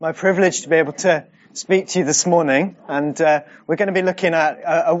My privilege to be able to speak to you this morning, and we're going to be looking at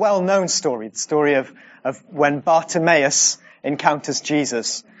a well-known story, the story of when Bartimaeus encounters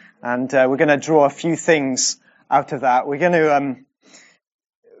Jesus, and we're going to draw a few things out of that. We're going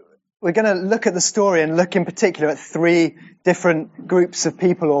to look at the story and look in particular at three different groups of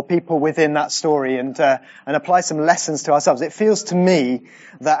people or people within that story, and apply some lessons to ourselves. It feels to me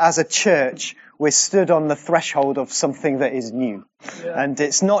that as a church, we're stood on the threshold of something that is new. Yeah. And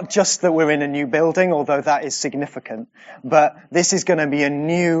it's not just that we're in a new building, although that is significant, but this is going to be a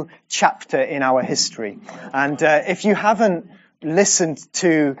new chapter in our history. And if you haven't listened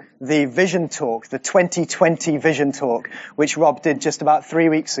to the Vision Talk, the 2020 Vision Talk, which Rob did just about 3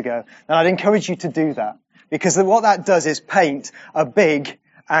 weeks ago, then I'd encourage you to do that. Because what that does is paint a big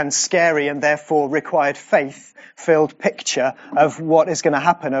and scary and therefore required faith-filled picture of what is going to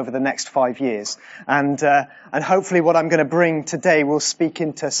happen over the next 5 years. And hopefully what I'm going to bring today will speak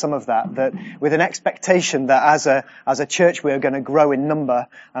into some of that with an expectation that as a church we're going to grow in number,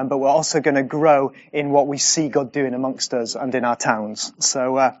 but we're also going to grow in what we see God doing amongst us and in our towns.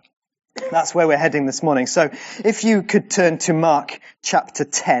 So that's where we're heading this morning. So if you could turn to Mark chapter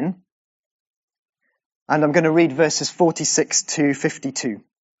 10, and I'm going to read verses 46 to 52.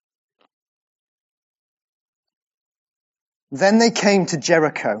 Then they came to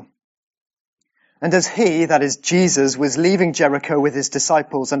Jericho. And as he, that is Jesus, was leaving Jericho with his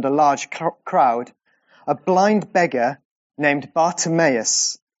disciples and a large crowd, a blind beggar named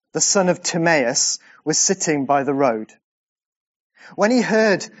Bartimaeus, the son of Timaeus, was sitting by the road. When he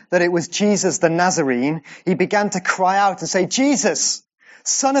heard that it was Jesus the Nazarene, he began to cry out and say, "Jesus,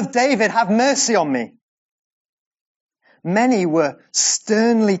 Son of David, have mercy on me." Many were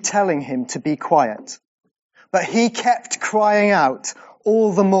sternly telling him to be quiet. But he kept crying out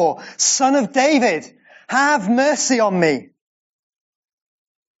all the more, "Son of David, have mercy on me."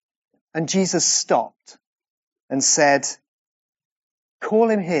 And Jesus stopped and said, "Call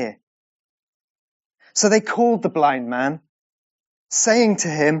him here." So they called the blind man, saying to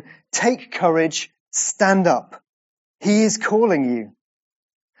him, "Take courage, stand up. He is calling you."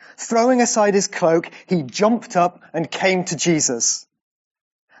 Throwing aside his cloak, he jumped up and came to Jesus.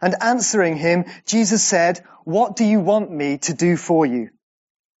 And answering him, Jesus said, "What do you want me to do for you?"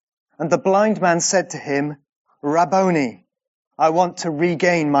 And the blind man said to him, "Rabboni, I want to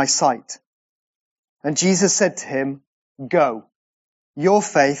regain my sight." And Jesus said to him, "Go, your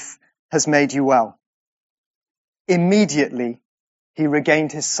faith has made you well." Immediately he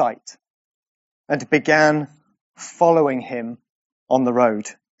regained his sight and began following him on the road.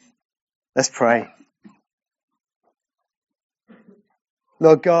 Let's pray.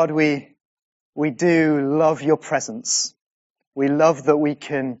 Lord God, we do love your presence. We love that we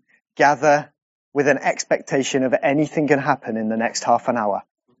can gather with an expectation of anything can happen in the next half an hour.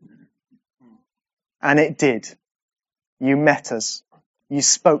 And it did. You met us. You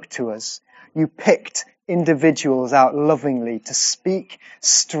spoke to us. You picked individuals out lovingly to speak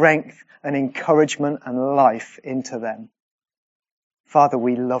strength and encouragement and life into them. Father,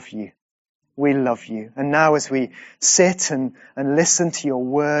 we love you. We love you. And now as we sit and listen to your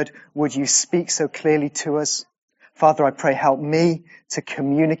word, would you speak so clearly to us? Father, I pray help me to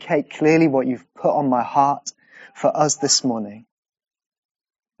communicate clearly what you've put on my heart for us this morning.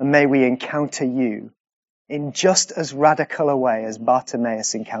 And may we encounter you in just as radical a way as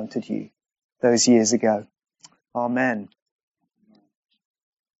Bartimaeus encountered you those years ago. Amen.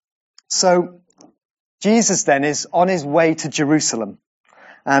 So Jesus then is on his way to Jerusalem.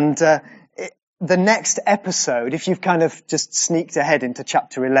 And the next episode, if you've kind of just sneaked ahead into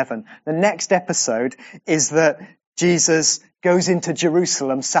chapter 11, the next episode is that Jesus goes into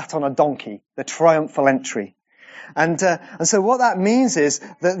Jerusalem sat on a donkey, the triumphal entry. And so what that means is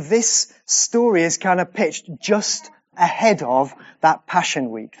that this story is kind of pitched just ahead of that Passion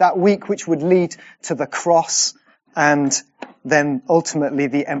Week, that week which would lead to the cross and then ultimately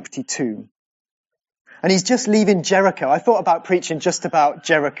the empty tomb. And he's just leaving Jericho. I thought about preaching just about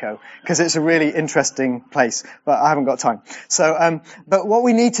Jericho because it's a really interesting place, but I haven't got time. So, but what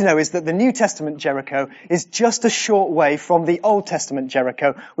we need to know is that the New Testament Jericho is just a short way from the Old Testament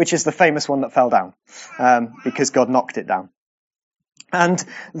Jericho, which is the famous one that fell down, because God knocked it down. And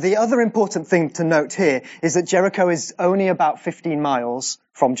the other important thing to note here is that Jericho is only about 15 miles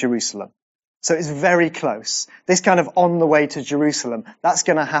from Jerusalem. So it's very close. This kind of on the way to Jerusalem, that's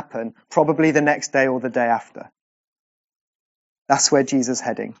going to happen probably the next day or the day after. That's where Jesus is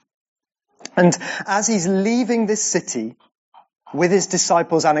heading. And as he's leaving this city with his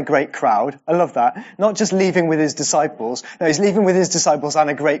disciples and a great crowd, I love that, not just leaving with his disciples, no, he's leaving with his disciples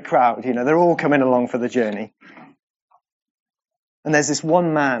and a great crowd. You know, they're all coming along for the journey. And there's this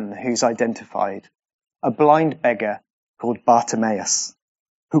one man who's identified, a blind beggar called Bartimaeus,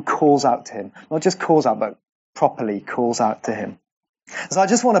 who calls out to him. Not just calls out, but properly calls out to him. So I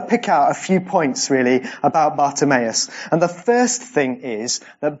just want to pick out a few points really about Bartimaeus. And the first thing is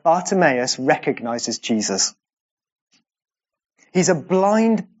that Bartimaeus recognizes Jesus. He's a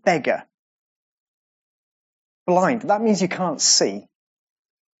blind beggar. Blind. That means you can't see.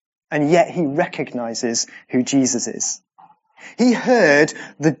 And yet he recognizes who Jesus is. He heard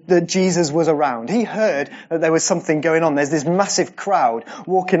that Jesus was around. He heard that there was something going on. There's this massive crowd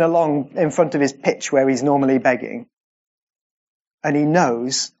walking along in front of his pitch where he's normally begging. And he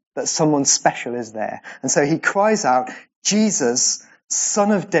knows that someone special is there. And so he cries out, Jesus,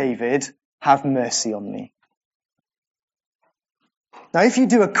 Son of David, have mercy on me. Now, if you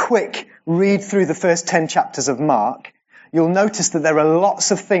do a quick read through the first 10 chapters of Mark, you'll notice that there are lots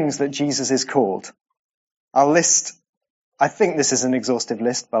of things that Jesus is called. I'll list, I think this is an exhaustive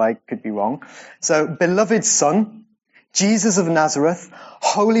list, but I could be wrong. So, beloved Son, Jesus of Nazareth,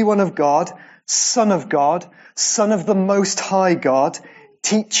 Holy One of God, Son of God, Son of the Most High God,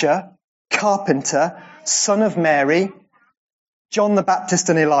 Teacher, Carpenter, Son of Mary, John the Baptist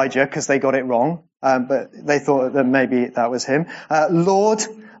and Elijah, because they got it wrong, but they thought that maybe that was him. Lord,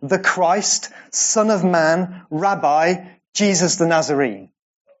 the Christ, Son of Man, Rabbi, Jesus the Nazarene.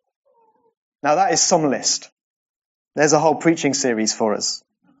 Now that is some list. There's a whole preaching series for us.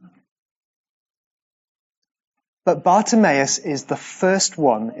 But Bartimaeus is the first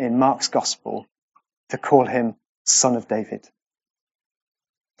one in Mark's Gospel to call him Son of David.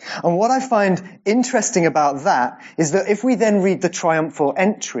 And what I find interesting about that is that if we then read the triumphal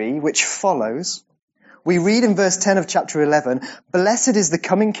entry, which follows, we read in verse 10 of chapter 11, blessed is the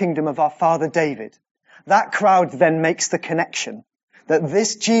coming kingdom of our father David. That crowd then makes the connection that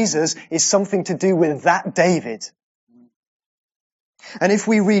this Jesus is something to do with that David. And if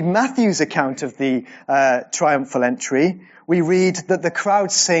we read Matthew's account of the triumphal entry, we read that the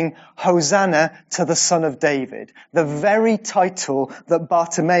crowd sing, Hosanna to the Son of David, the very title that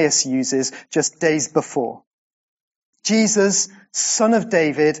Bartimaeus uses just days before. Jesus, Son of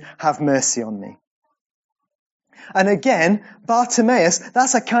David, have mercy on me. And again, Bartimaeus,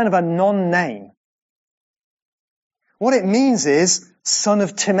 that's a kind of a non-name. What it means is son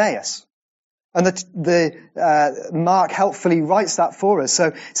of Timaeus. And Mark helpfully writes that for us. So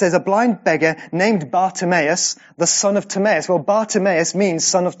it says a blind beggar named Bartimaeus, the son of Timaeus. Well, Bartimaeus means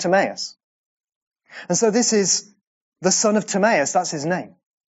son of Timaeus. And so this is the son of Timaeus. That's his name.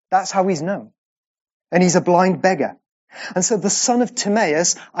 That's how he's known. And he's a blind beggar. And so the son of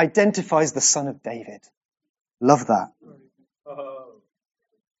Timaeus identifies the son of David. Love that.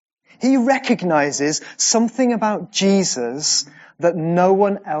 He recognizes something about Jesus that no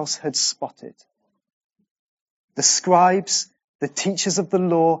one else had spotted. The scribes, the teachers of the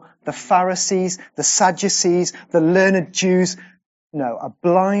law, the Pharisees, the Sadducees, the learned Jews. No, a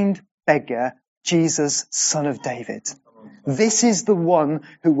blind beggar, Jesus, Son of David. This is the one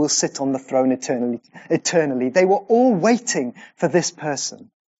who will sit on the throne eternally. They were all waiting for this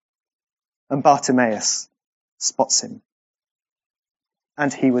person. And Bartimaeus spots him.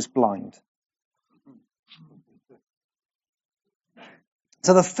 And he was blind.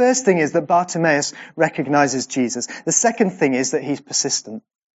 So the first thing is that Bartimaeus recognizes Jesus. The second thing is that he's persistent.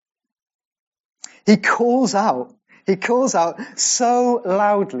 He calls out so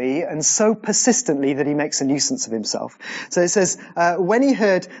loudly and so persistently that he makes a nuisance of himself. So it says, when he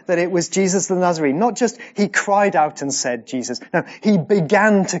heard that it was Jesus the Nazarene, not just he cried out and said Jesus, no, he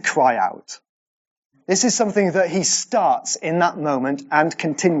began to cry out. This is something that he starts in that moment and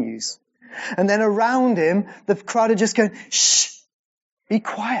continues. And then around him, the crowd are just going, shh. Be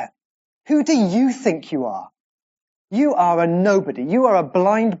quiet. Who do you think you are? You are a nobody. You are a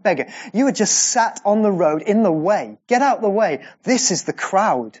blind beggar. You are just sat on the road in the way. Get out the way. This is the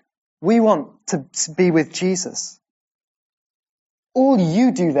crowd. We want to be with Jesus. All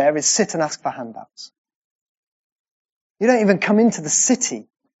you do there is sit and ask for handouts. You don't even come into the city.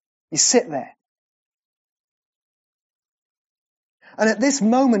 You sit there. And at this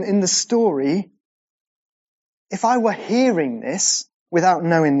moment in the story, if I were hearing this, without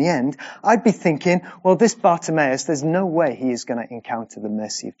knowing the end, I'd be thinking, well, this Bartimaeus, there's no way he is going to encounter the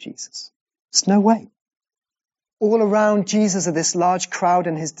mercy of Jesus. There's no way. All around Jesus are this large crowd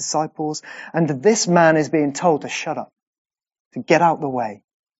and his disciples, and this man is being told to shut up, to get out the way.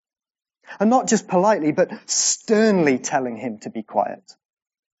 And not just politely, but sternly telling him to be quiet.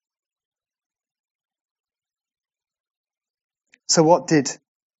 So what did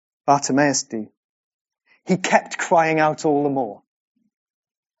Bartimaeus do? He kept crying out all the more.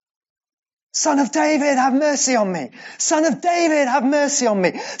 Son of David, have mercy on me. Son of David, have mercy on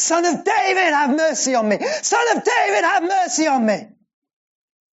me. Son of David, have mercy on me. Son of David, have mercy on me.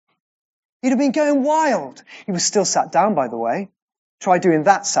 He'd have been going wild. He was still sat down, by the way. Try doing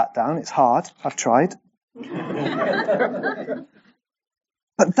that sat down. It's hard. I've tried.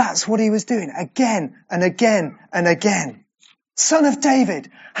 But that's what he was doing again and again and again. Son of David,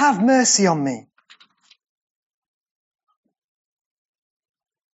 have mercy on me.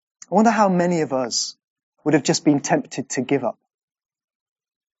 I wonder how many of us would have just been tempted to give up.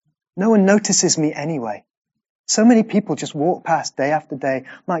 No one notices me anyway. So many people just walk past day after day,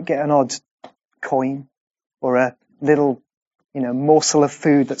 might get an odd coin or a little, morsel of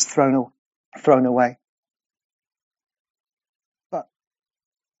food that's thrown away. But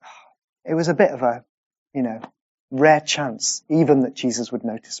it was a bit of a, rare chance even that Jesus would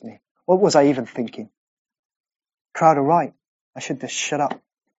notice me. What was I even thinking? Crowd are right. I should just shut up.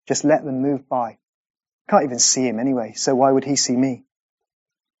 Just let them move by. Can't even see him anyway, so why would he see me?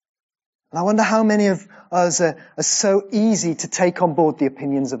 And I wonder how many of us are so easy to take on board the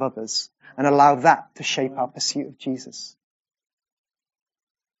opinions of others and allow that to shape our pursuit of Jesus.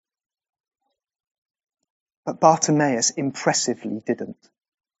 But Bartimaeus impressively didn't.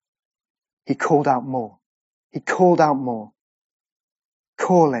 He called out more. He called out more.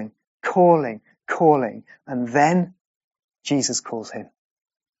 Calling, calling, calling. And then Jesus calls him.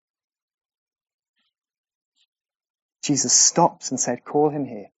 Jesus stops and said, call him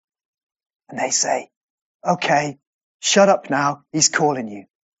here. And they say, okay, shut up now. He's calling you.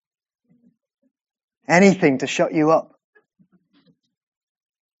 Anything to shut you up.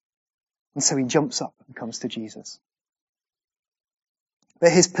 And so he jumps up and comes to Jesus.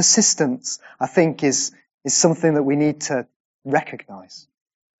 But his persistence, I think, is something that we need to recognize.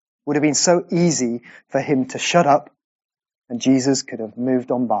 It would have been so easy for him to shut up and Jesus could have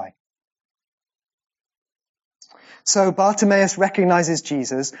moved on by. So Bartimaeus recognizes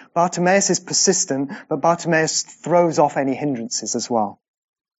Jesus. Bartimaeus is persistent, but Bartimaeus throws off any hindrances as well.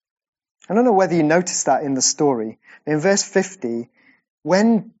 I don't know whether you noticed that in the story. In verse 50,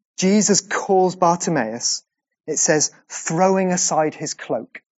 when Jesus calls Bartimaeus, it says, throwing aside his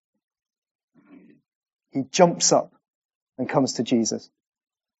cloak. He jumps up and comes to Jesus.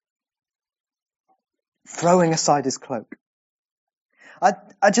 Throwing aside his cloak.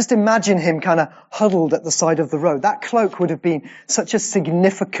 I just imagine him kind of huddled at the side of the road. That cloak would have been such a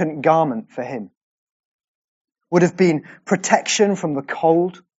significant garment for him. Would have been protection from the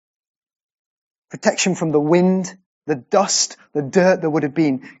cold, protection from the wind, the dust, the dirt that would have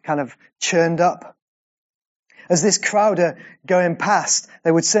been kind of churned up. As this crowd are going past,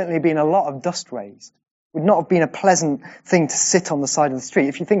 there would certainly have been a lot of dust raised. It would not have been a pleasant thing to sit on the side of the street.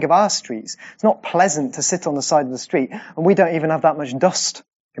 If you think of our streets, it's not pleasant to sit on the side of the street, and we don't even have that much dust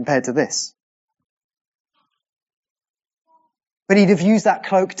compared to this. But he'd have used that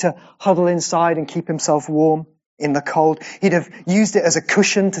cloak to huddle inside and keep himself warm in the cold. He'd have used it as a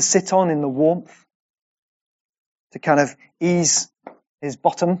cushion to sit on in the warmth, to kind of ease his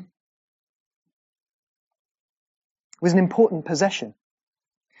bottom. It was an important possession.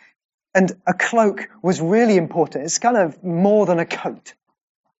 And a cloak was really important. It's kind of more than a coat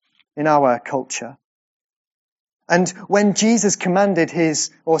in our culture. And when Jesus commanded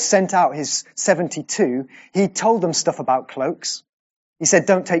sent out his 72, he told them stuff about cloaks. He said,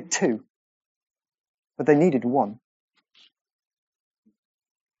 don't take 2. But they needed 1.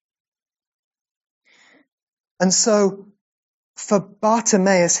 And so, for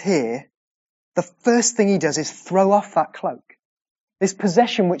Bartimaeus here, the first thing he does is throw off that cloak. This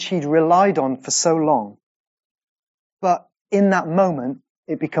possession which he'd relied on for so long. But in that moment,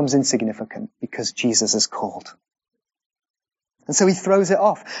 it becomes insignificant because Jesus has called. And so he throws it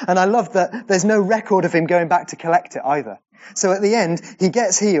off. And I love that there's no record of him going back to collect it either. So at the end, he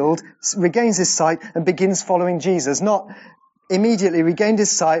gets healed, regains his sight, and begins following Jesus. Not immediately regained his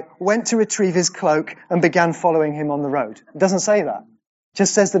sight, went to retrieve his cloak, and began following him on the road. It doesn't say that. It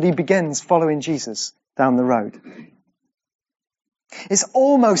just says that he begins following Jesus down the road. It's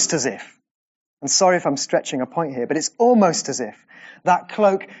almost as if, and sorry if I'm stretching a point here, but it's almost as if that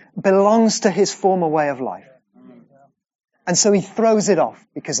cloak belongs to his former way of life. And so he throws it off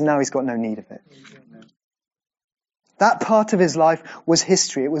because now he's got no need of it. That part of his life was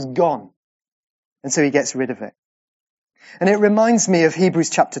history. It was gone. And so he gets rid of it. And it reminds me of Hebrews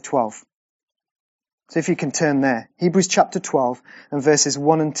chapter 12. So if you can turn there. Hebrews chapter 12 and verses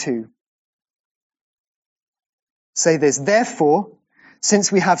 1 and 2. Say this, therefore,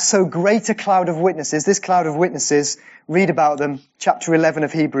 since we have so great a cloud of witnesses, this cloud of witnesses, read about them, chapter 11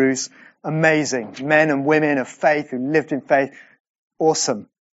 of Hebrews, amazing. Men and women of faith who lived in faith. Awesome.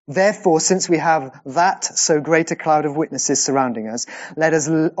 Therefore, since we have that so great a cloud of witnesses surrounding us, let us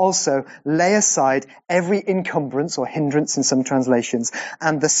also lay aside every encumbrance or hindrance in some translations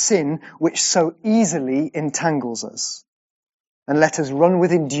and the sin which so easily entangles us. And let us run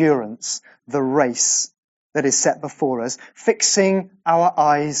with endurance the race that is set before us, fixing our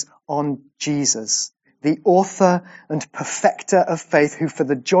eyes on Jesus, the author and perfecter of faith, who for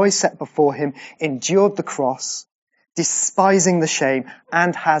the joy set before him endured the cross, despising the shame,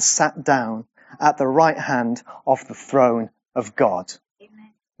 and has sat down at the right hand of the throne of God.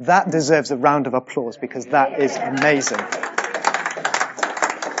 Amen. That deserves a round of applause because that is amazing.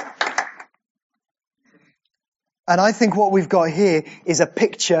 And I think what we've got here is a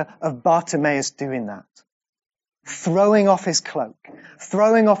picture of Bartimaeus doing that. Throwing off his cloak,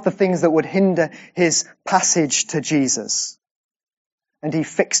 throwing off the things that would hinder his passage to Jesus. And he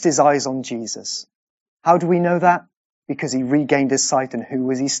fixed his eyes on Jesus. How do we know that? Because he regained his sight, and who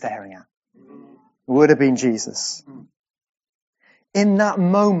was he staring at? It would have been Jesus. In that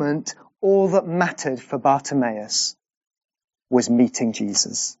moment, all that mattered for Bartimaeus was meeting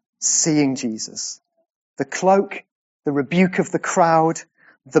Jesus, seeing Jesus. The cloak, the rebuke of the crowd,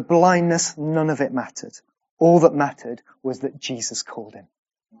 the blindness, none of it mattered. All that mattered was that Jesus called him.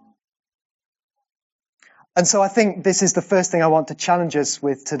 And so I think this is the first thing I want to challenge us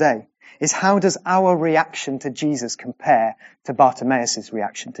with today, is how does our reaction to Jesus compare to Bartimaeus'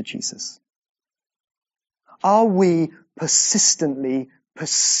 reaction to Jesus? Are we persistently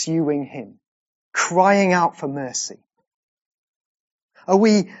pursuing him, crying out for mercy? Are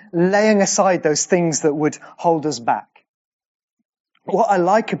we laying aside those things that would hold us back? What I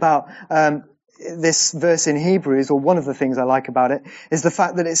like about this verse in Hebrews, or one of the things I like about it, is the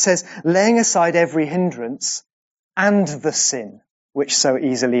fact that it says, laying aside every hindrance and the sin which so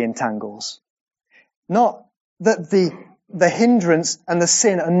easily entangles. Not that the hindrance and the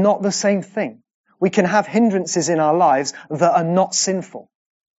sin are not the same thing. We can have hindrances in our lives that are not sinful.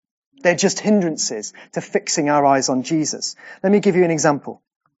 They're just hindrances to fixing our eyes on Jesus. Let me give you an example.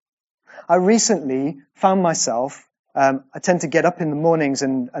 I recently found myself, I tend to get up in the mornings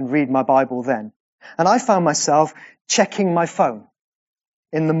and read my Bible then. And I found myself checking my phone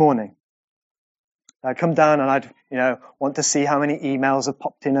in the morning. I'd come down and I'd, want to see how many emails have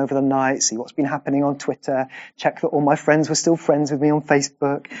popped in over the night, see what's been happening on Twitter, check that all my friends were still friends with me on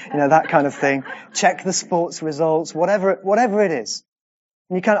Facebook, that kind of thing. Check the sports results, whatever it is.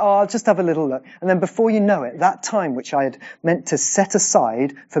 And you I'll just have a little look. And then before you know it, that time which I had meant to set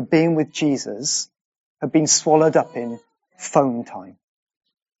aside for being with Jesus had been swallowed up in phone time.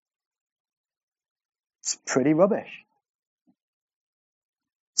 It's pretty rubbish.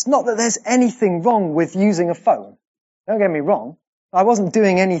 It's not that there's anything wrong with using a phone. Don't get me wrong. I wasn't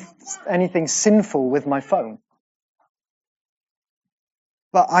doing anything sinful with my phone.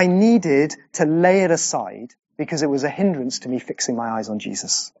 But I needed to lay it aside because it was a hindrance to me fixing my eyes on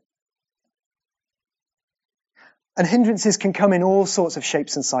Jesus. And hindrances can come in all sorts of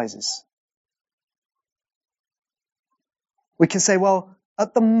shapes and sizes. We can say, well,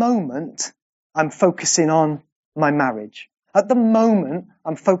 at the moment, I'm focusing on my marriage. At the moment,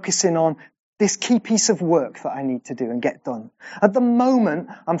 I'm focusing on this key piece of work that I need to do and get done. At the moment,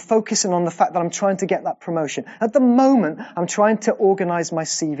 I'm focusing on the fact that I'm trying to get that promotion. At the moment, I'm trying to organize my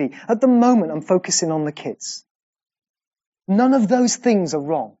CV. At the moment, I'm focusing on the kids. None of those things are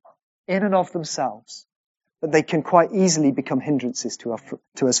wrong in and of themselves, but they can quite easily become hindrances to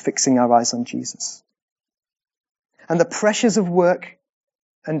us fixing our eyes on Jesus. And the pressures of work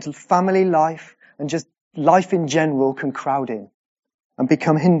and family life and just life in general can crowd in and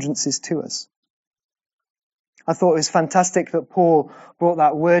become hindrances to us. I thought it was fantastic that Paul brought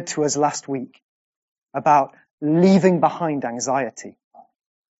that word to us last week about leaving behind anxiety.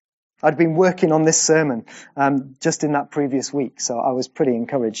 I'd been working on this sermon just in that previous week, so I was pretty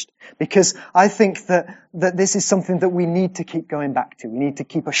encouraged. Because I think that this is something that we need to keep going back to. We need to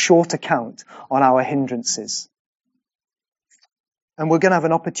keep a short account on our hindrances. And we're going to have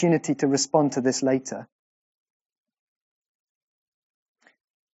an opportunity to respond to this later.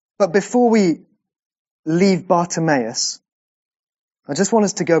 But before we leave Bartimaeus, I just want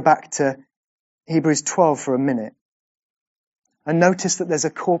us to go back to Hebrews 12 for a minute and notice that there's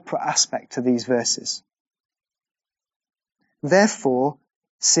a corporate aspect to these verses. Therefore,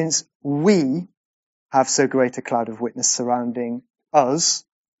 since we have so great a cloud of witness surrounding us,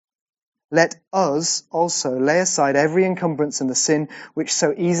 let us also lay aside every encumbrance and the sin which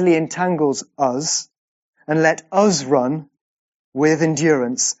so easily entangles us, and let us run with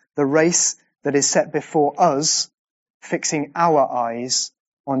endurance the race that is set before us, fixing our eyes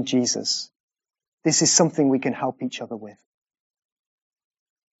on Jesus. This is something we can help each other with.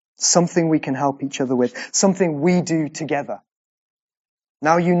 something we can help each other with, something we do together.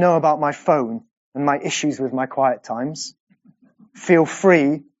 Now you know about my phone and my issues with my quiet times. Feel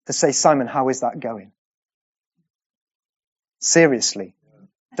free to say, Simon, how is that going? Seriously.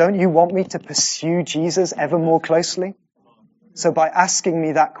 Don't you want me to pursue Jesus ever more closely? So by asking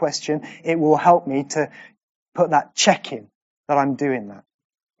me that question, it will help me to put that check in that I'm doing that.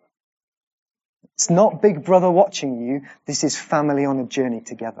 It's not Big Brother watching you. This is family on a journey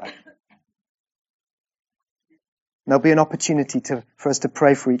together. There'll be an opportunity for us to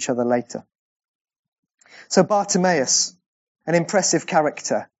pray for each other later. So Bartimaeus, an impressive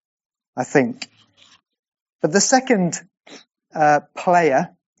character, I think. But the second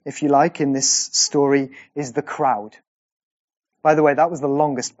player, if you like, in this story is the crowd. By the way, that was the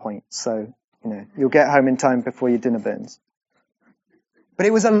longest point, so you'll get home in time before your dinner burns. But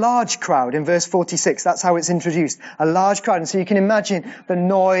it was a large crowd in verse 46. That's how it's introduced. A large crowd. And so you can imagine the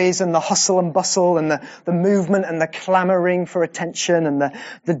noise and the hustle and bustle and the movement and the clamoring for attention and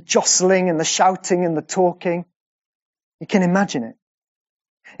the jostling and the shouting and the talking. You can imagine it.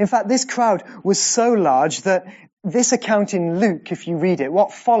 In fact, this crowd was so large that this account in Luke, if you read it,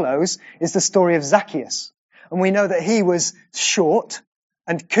 what follows is the story of Zacchaeus. And we know that he was short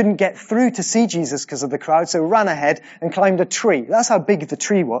and couldn't get through to see Jesus because of the crowd, so ran ahead and climbed a tree. That's how big the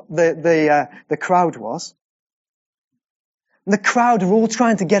tree was, the crowd was. And the crowd are all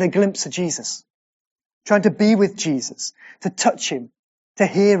trying to get a glimpse of Jesus, trying to be with Jesus, to touch him, to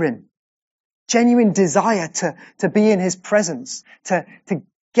hear him. Genuine desire to be in his presence, to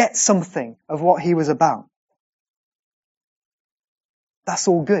get something of what he was about. That's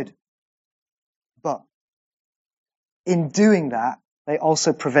all good. But in doing that, they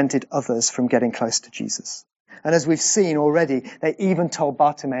also prevented others from getting close to Jesus. And as we've seen already, they even told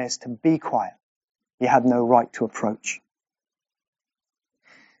Bartimaeus to be quiet. He had no right to approach.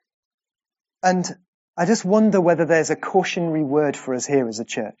 And I just wonder whether there's a cautionary word for us here as a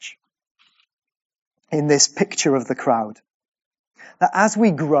church in this picture of the crowd. That as we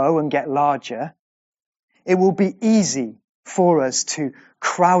grow and get larger, it will be easy for us to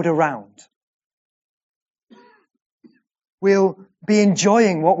crowd around. We'll be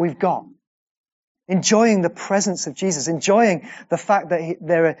enjoying what we've got, enjoying the presence of Jesus, enjoying the fact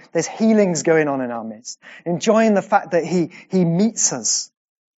that there's healings going on in our midst, enjoying the fact that he meets us.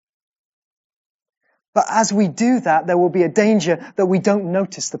 But as we do that, there will be a danger that we don't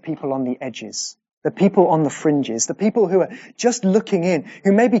notice the people on the edges, the people on the fringes, the people who are just looking in,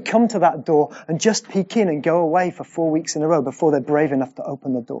 who maybe come to that door and just peek in and go away for 4 weeks in a row before they're brave enough to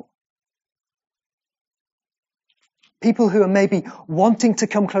open the door. People who are maybe wanting to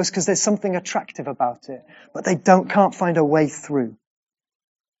come close because there's something attractive about it, but they can't find a way through.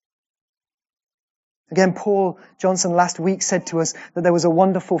 Again, Paul Johnson last week said to us that there was a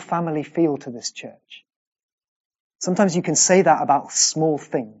wonderful family feel to this church. Sometimes you can say that about small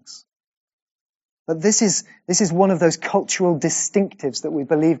things. But this is one of those cultural distinctives that we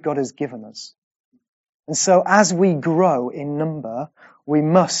believe God has given us. And so as we grow in number, we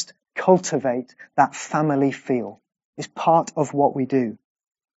must cultivate that family feel. It's part of what we do.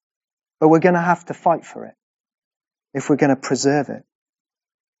 But we're going to have to fight for it if we're going to preserve it.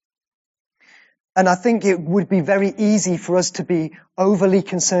 And I think it would be very easy for us to be overly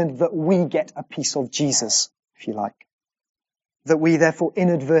concerned that we get a piece of Jesus, if you like. That we therefore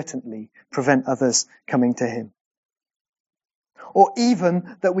inadvertently prevent others coming to him. Or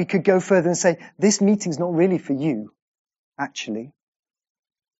even that we could go further and say, this meeting's not really for you, actually.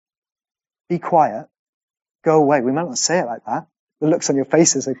 Be quiet. Go away. We might not say it like that. The looks on your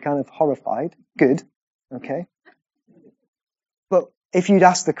faces are kind of horrified. Good. Okay. But if you'd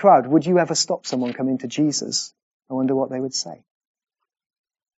ask the crowd, would you ever stop someone coming to Jesus? I wonder what they would say.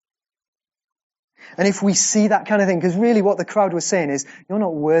 And if we see that kind of thing, because really what the crowd was saying is, you're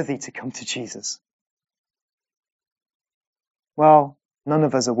not worthy to come to Jesus. Well, none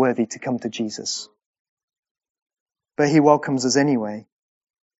of us are worthy to come to Jesus. But he welcomes us anyway.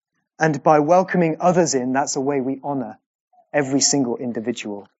 And by welcoming others in, that's a way we honor every single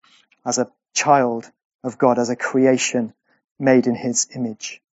individual as a child of God, as a creation made in his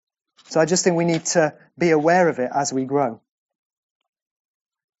image. So I just think we need to be aware of it as we grow.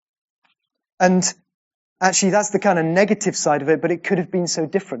 And actually, that's the kind of negative side of it, but it could have been so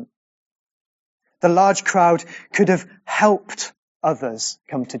different. The large crowd could have helped others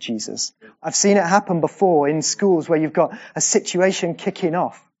come to Jesus. I've seen it happen before in schools where you've got a situation kicking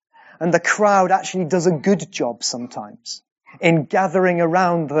off, and the crowd actually does a good job sometimes in gathering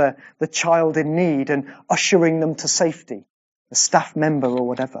around the child in need and ushering them to safety, a staff member or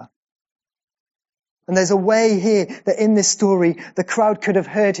whatever. And there's a way here that in this story, the crowd could have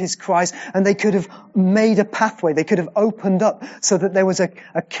heard his cries and they could have made a pathway. They could have opened up so that there was a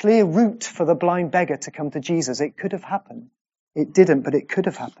clear route for the blind beggar to come to Jesus. It could have happened. It didn't, but it could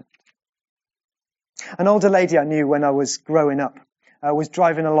have happened. An older lady I knew when I was growing up was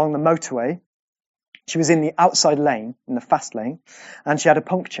driving along the motorway. She was in the outside lane, in the fast lane, and she had a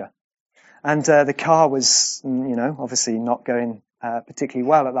puncture. And the car was, obviously not going particularly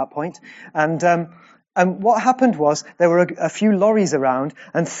well at that point. And what happened was there were a few lorries around,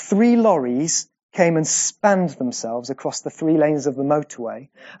 and 3 lorries came and spanned themselves across the 3 lanes of the motorway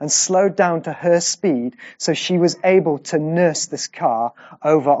and slowed down to her speed so she was able to nurse this car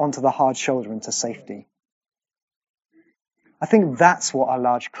over onto the hard shoulder into safety. I think that's what a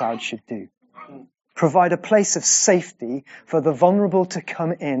large crowd should do. Provide a place of safety for the vulnerable to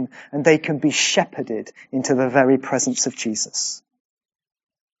come in and they can be shepherded into the very presence of Jesus.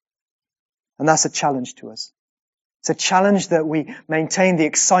 And that's a challenge to us. It's a challenge that we maintain the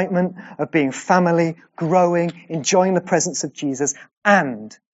excitement of being family, growing, enjoying the presence of Jesus,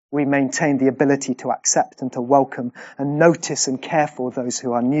 and we maintain the ability to accept and to welcome and notice and care for those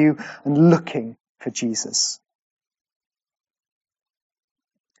who are new and looking for Jesus.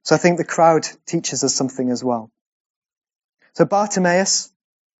 So I think the crowd teaches us something as well. So Bartimaeus,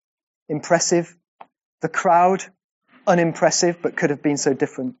 impressive. The crowd, unimpressive, but could have been so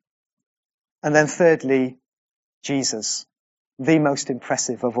different. And then thirdly, Jesus, the most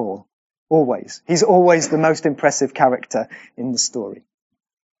impressive of all. Always. He's always the most impressive character in the story.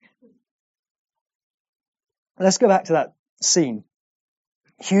 And let's go back to that scene.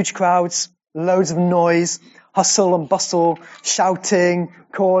 Huge crowds, loads of noise, hustle and bustle, shouting,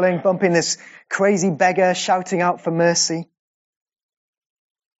 calling, bumping this crazy beggar, shouting out for mercy.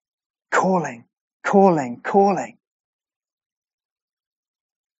 Calling, calling, calling.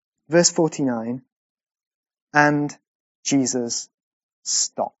 Verse 49, and Jesus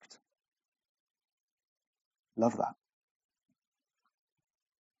stopped. Love that.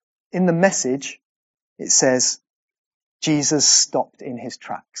 In the Message, it says, Jesus stopped in his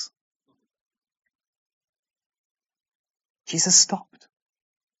tracks. Jesus stopped.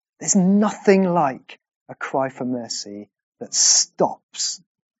 There's nothing like a cry for mercy that stops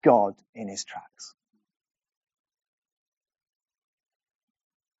God in his tracks.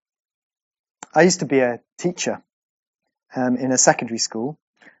 I used to be a teacher in a secondary school,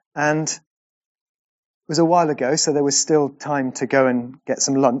 and it was a while ago, so there was still time to go and get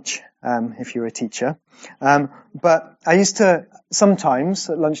some lunch if you were a teacher. But I used to sometimes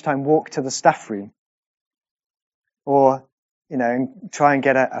at lunchtime walk to the staff room, or and try and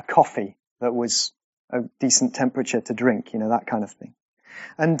get a coffee that was a decent temperature to drink, that kind of thing.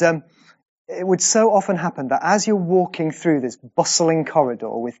 And it would so often happen that as you're walking through this bustling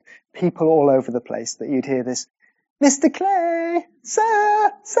corridor with people all over the place, that you'd hear this, Mr. Clay,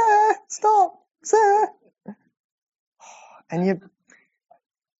 sir, stop, sir. And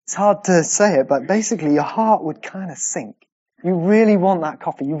it's hard to say it, but basically your heart would kind of sink. You really want that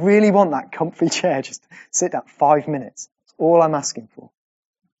coffee. You really want that comfy chair. Just sit down 5 minutes. That's all I'm asking for.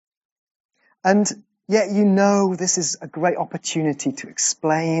 And yet this is a great opportunity to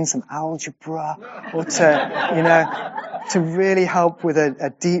explain some algebra or to really help with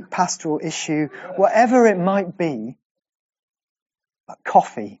a deep pastoral issue, whatever it might be. But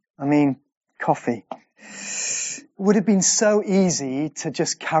coffee would have been so easy to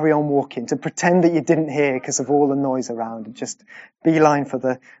just carry on walking, to pretend that you didn't hear because of all the noise around and just beeline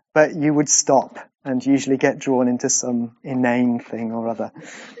but you would stop and usually get drawn into some inane thing or other.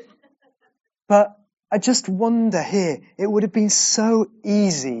 But I just wonder here, it would have been so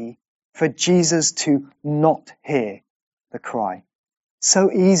easy for Jesus to not hear the cry.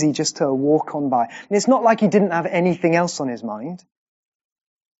 So easy just to walk on by. And it's not like he didn't have anything else on his mind.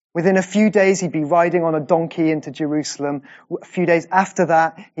 Within a few days, he'd be riding on a donkey into Jerusalem. A few days after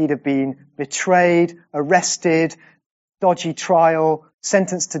that, he'd have been betrayed, arrested, dodgy trial,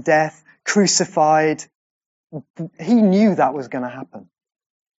 sentenced to death, crucified. He knew that was going to happen.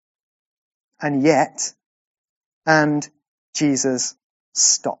 And yet, Jesus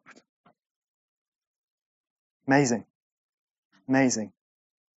stopped. Amazing. Amazing.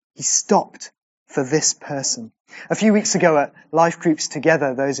 He stopped for this person. A few weeks ago at Life Groups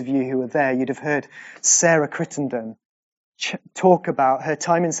Together, those of you who were there, you'd have heard Sarah Crittenden talk about her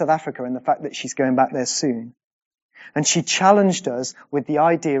time in South Africa and the fact that she's going back there soon. And she challenged us with the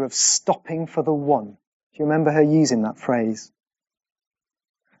idea of stopping for the one. Do you remember her using that phrase?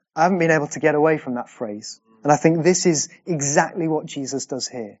 I haven't been able to get away from that phrase. And I think this is exactly what Jesus does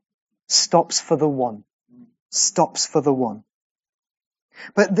here. Stops for the one. Stops for the one.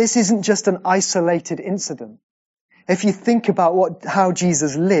 But this isn't just an isolated incident. If you think about how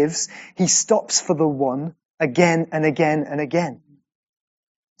Jesus lives, he stops for the one again and again and again.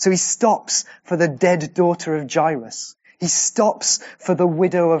 So he stops for the dead daughter of Jairus. He stops for the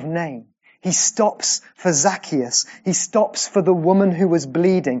widow of Nain. He stops for Zacchaeus. He stops for the woman who was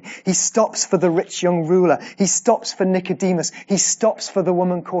bleeding. He stops for the rich young ruler. He stops for Nicodemus. He stops for the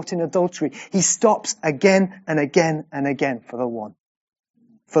woman caught in adultery. He stops again and again and again for the one.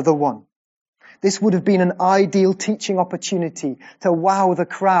 For the one. This would have been an ideal teaching opportunity to wow the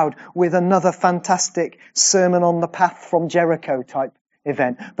crowd with another fantastic Sermon on the Path from Jericho type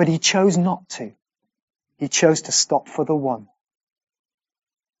event. But he chose not to. He chose to stop for the one.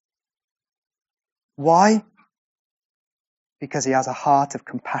 Why? Because he has a heart of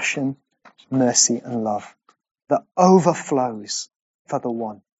compassion, mercy, and love that overflows for the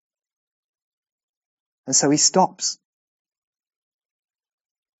one. And so he stops.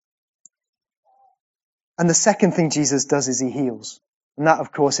 And the second thing Jesus does is he heals. And that,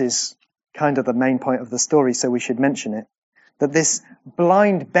 of course, is kind of the main point of the story, so we should mention it. That this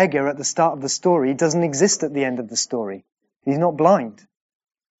blind beggar at the start of the story doesn't exist at the end of the story. He's not blind.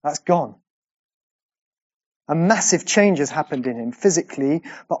 That's gone. A massive change has happened in him, physically,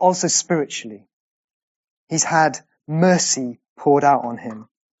 but also spiritually. He's had mercy poured out on him.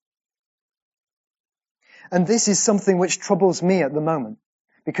 And this is something which troubles me at the moment.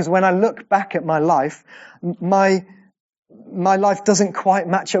 Because when I look back at my life doesn't quite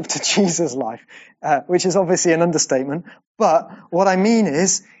match up to Jesus' life, which is obviously an understatement. But what I mean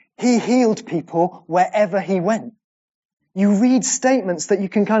is, he healed people wherever he went. You read statements that you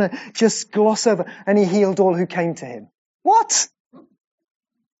can kind of just gloss over, and he healed all who came to him. What?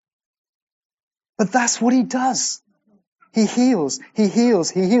 But that's what he does. He heals, he heals,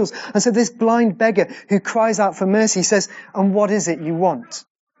 he heals. And so this blind beggar who cries out for mercy says, and what is it you want?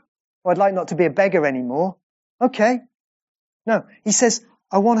 Well, I'd like not to be a beggar anymore. Okay. No, he says,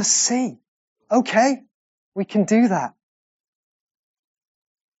 I want to see. Okay, we can do that.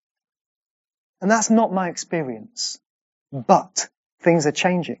 And that's not my experience. But things are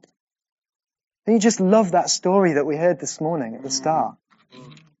changing. And you just love that story that we heard this morning at the start.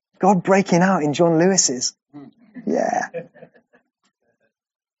 God breaking out in John Lewis's. Yeah.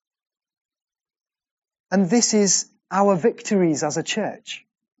 And this is our victories as a church.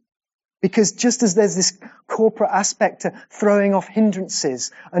 Because just as there's this corporate aspect to throwing off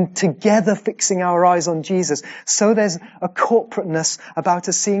hindrances and together fixing our eyes on Jesus, so there's a corporateness about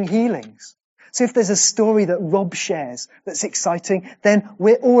us seeing healings. So if there's a story that Rob shares that's exciting, then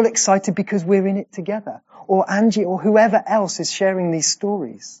we're all excited because we're in it together. Or Angie or whoever else is sharing these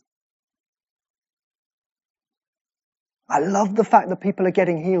stories. I love the fact that people are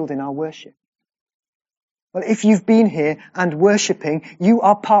getting healed in our worship. Well, if you've been here and worshipping, you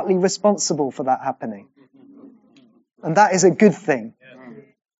are partly responsible for that happening. And that is a good thing.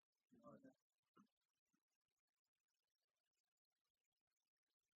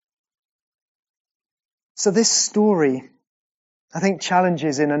 So this story, I think,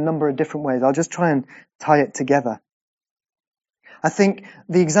 challenges in a number of different ways. I'll just try and tie it together. I think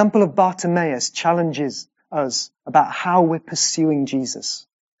the example of Bartimaeus challenges us about how we're pursuing Jesus.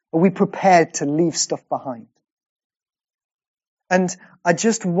 Are we prepared to leave stuff behind? And I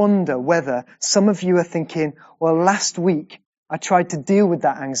just wonder whether some of you are thinking, well, last week I tried to deal with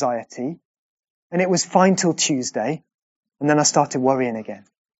that anxiety and it was fine till Tuesday and then I started worrying again.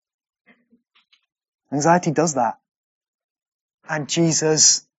 Anxiety does that. And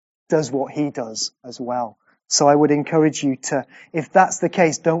Jesus does what he does as well. So I would encourage you to, if that's the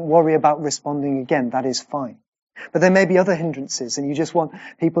case, don't worry about responding again. That is fine. But there may be other hindrances and you just want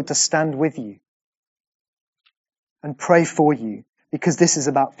people to stand with you and pray for you because this is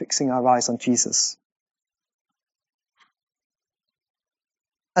about fixing our eyes on Jesus.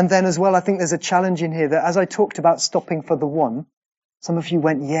 And then as well, I think there's a challenge in here that as I talked about stopping for the one, some of you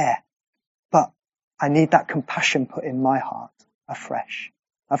went, yeah, but I need that compassion put in my heart afresh.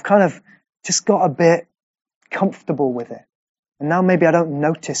 I've kind of just got a bit comfortable with it. And now maybe I don't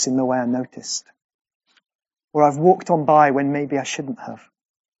notice in the way I noticed. Or I've walked on by when maybe I shouldn't have.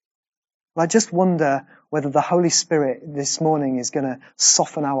 Well, I just wonder whether the Holy Spirit this morning is going to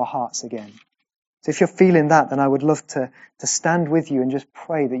soften our hearts again. So if you're feeling that, then I would love to stand with you and just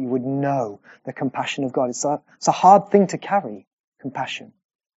pray that you would know the compassion of God. It's a hard thing to carry, compassion.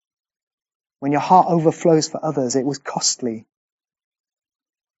 When your heart overflows for others, it was costly.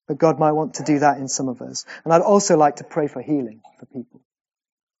 But God might want to do that in some of us. And I'd also like to pray for healing for people.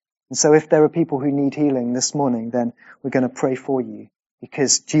 And so if there are people who need healing this morning, then we're going to pray for you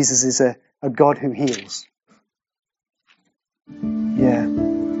because Jesus is a God who heals.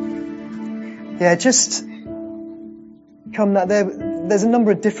 Yeah, just come that there's a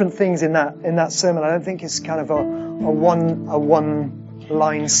number of different things in that sermon. I don't think it's kind of a one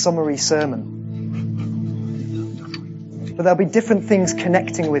line summary sermon. But there'll be different things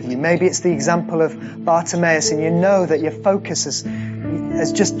connecting with you. Maybe it's the example of Bartimaeus, and you know that your focus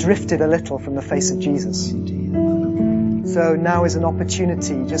has just drifted a little from the face of Jesus. So now is an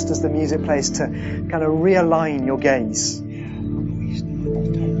opportunity, just as the music plays, to kind of realign your gaze.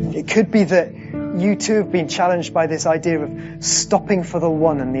 It could be that you too have been challenged by this idea of stopping for the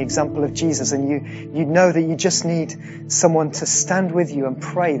one and the example of Jesus, and you know that you just need someone to stand with you and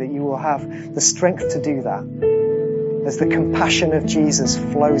pray that you will have the strength to do that as the compassion of Jesus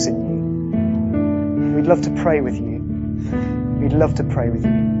flows in you. We'd love to pray with you. We'd love to pray with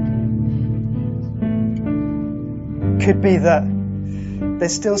you. Could be that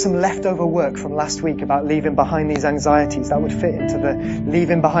there's still some leftover work from last week about leaving behind these anxieties that would fit into the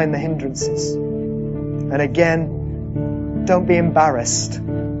leaving behind the hindrances. And again, don't be embarrassed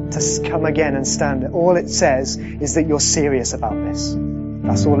to come again and stand. All it says is that you're serious about this.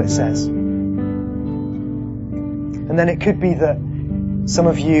 That's all it says. And then it could be that some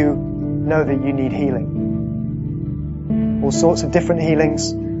of you know that you need healing. All sorts of different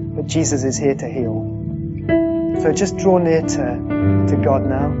healings, but Jesus is here to heal. So just draw near to God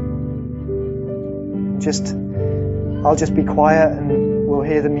now. I'll just be quiet and we'll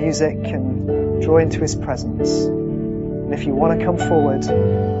hear the music and draw into His presence. And if you want to come forward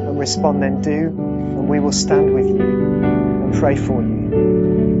and respond, then do, and we will stand with you and pray for you.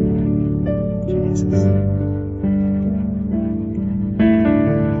 Jesus.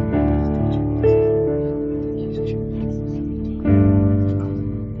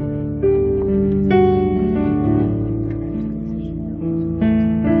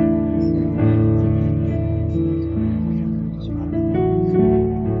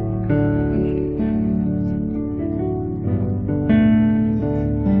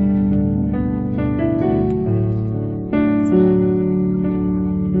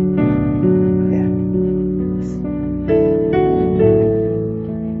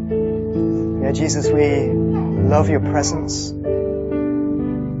 Jesus, we love your presence. We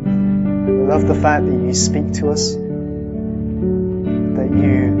love the fact that you speak to us, that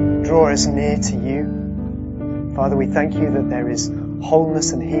you draw us near to you. Father, we thank you that there is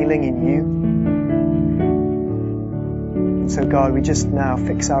wholeness and healing in you. And so God, we just now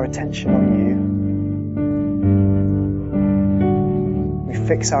fix our attention on you. We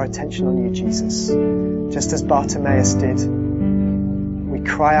fix our attention on you, Jesus. Just as Bartimaeus did, we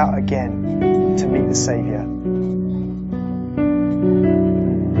cry out again to meet the Saviour.